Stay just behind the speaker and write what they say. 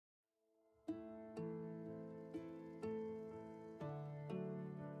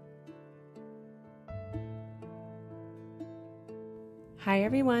Hi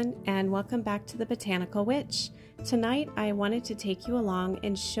everyone, and welcome back to the Botanical Witch. Tonight I wanted to take you along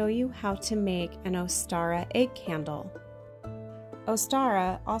and show you how to make an Ostara egg candle.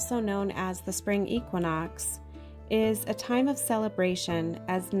 Ostara, also known as the spring equinox, is a time of celebration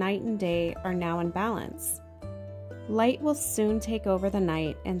as night and day are now in balance. Light will soon take over the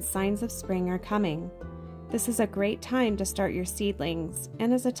night and signs of spring are coming. This is a great time to start your seedlings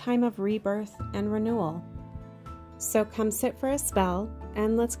and is a time of rebirth and renewal. So come sit for a spell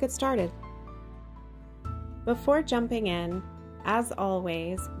and let's get started. Before jumping in, as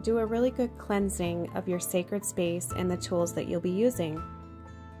always, do a really good cleansing of your sacred space and the tools that you'll be using.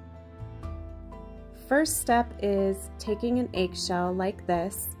 First step is taking an eggshell like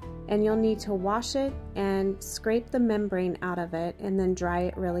this, and you'll need to wash it and scrape the membrane out of it and then dry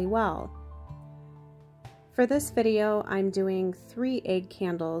it really well. For this video, I'm doing 3 egg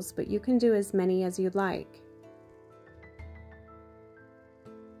candles, but you can do as many as you'd like.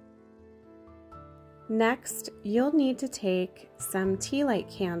 Next, you'll need to take some tea light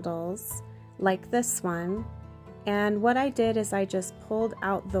candles like this one, and what I did is I just pulled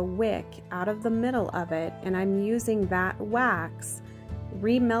out the wick out of the middle of it, and I'm using that wax,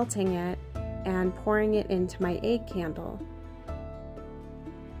 remelting it and pouring it into my egg candle.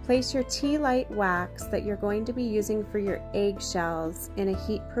 Place your tea light wax that you're going to be using for your eggshells in a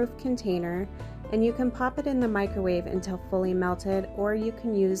heat-proof container, and you can pop it in the microwave until fully melted, or you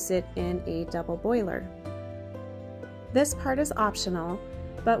can use it in a double boiler. This part is optional,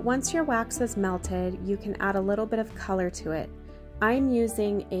 but once your wax is melted, you can add a little bit of color to it. I'm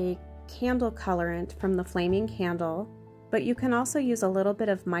using a candle colorant from the Flaming Candle, but you can also use a little bit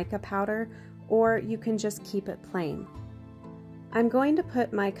of mica powder, or you can just keep it plain. I'm going to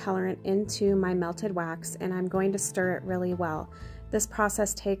put my colorant into my melted wax, and I'm going to stir it really well. This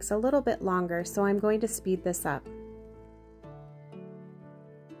process takes a little bit longer, so I'm going to speed this up.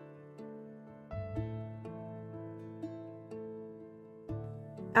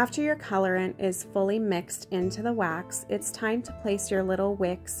 After your colorant is fully mixed into the wax, it's time to place your little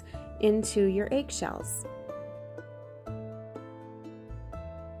wicks into your eggshells.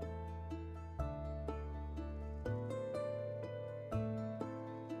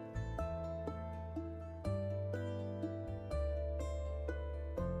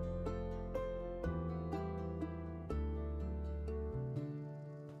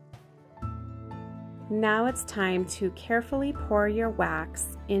 Now it's time to carefully pour your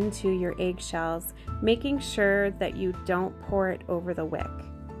wax into your eggshells, making sure that you don't pour it over the wick.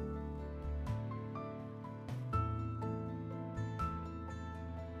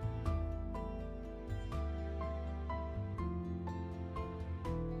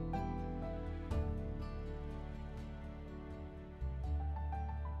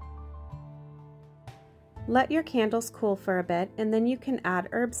 Let your candles cool for a bit, and then you can add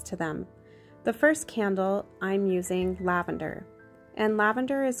herbs to them. The first candle, I'm using lavender, and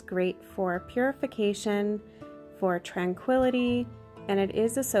lavender is great for purification, for tranquility, and it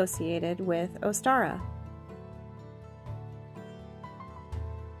is associated with Ostara.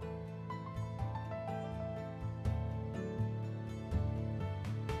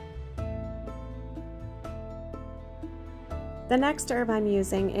 The next herb I'm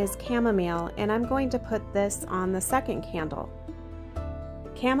using is chamomile, and I'm going to put this on the second candle.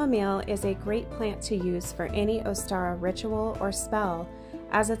 Chamomile is a great plant to use for any Ostara ritual or spell,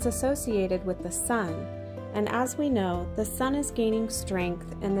 as it's associated with the sun, and as we know, the sun is gaining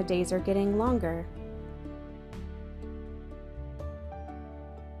strength and the days are getting longer.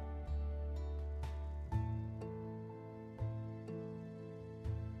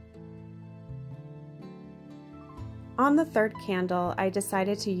 On the third candle, I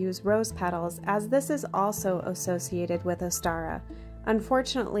decided to use rose petals, as this is also associated with Ostara.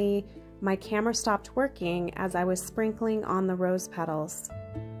 Unfortunately, my camera stopped working as I was sprinkling on the rose petals.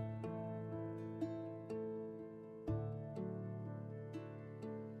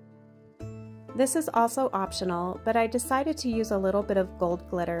 This is also optional, but I decided to use a little bit of gold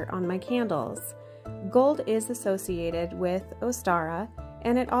glitter on my candles. Gold is associated with Ostara,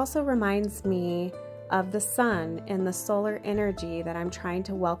 and it also reminds me of the sun and the solar energy that I'm trying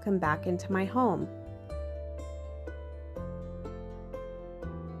to welcome back into my home.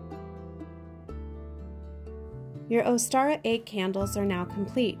 Your Ostara egg candles are now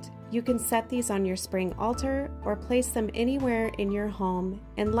complete. You can set these on your spring altar or place them anywhere in your home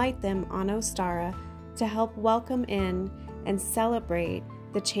and light them on Ostara to help welcome in and celebrate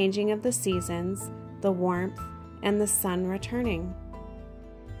the changing of the seasons, the warmth, and the sun returning.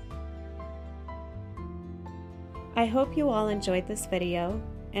 I hope you all enjoyed this video.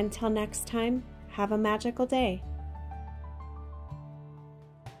 Until next time, have a magical day.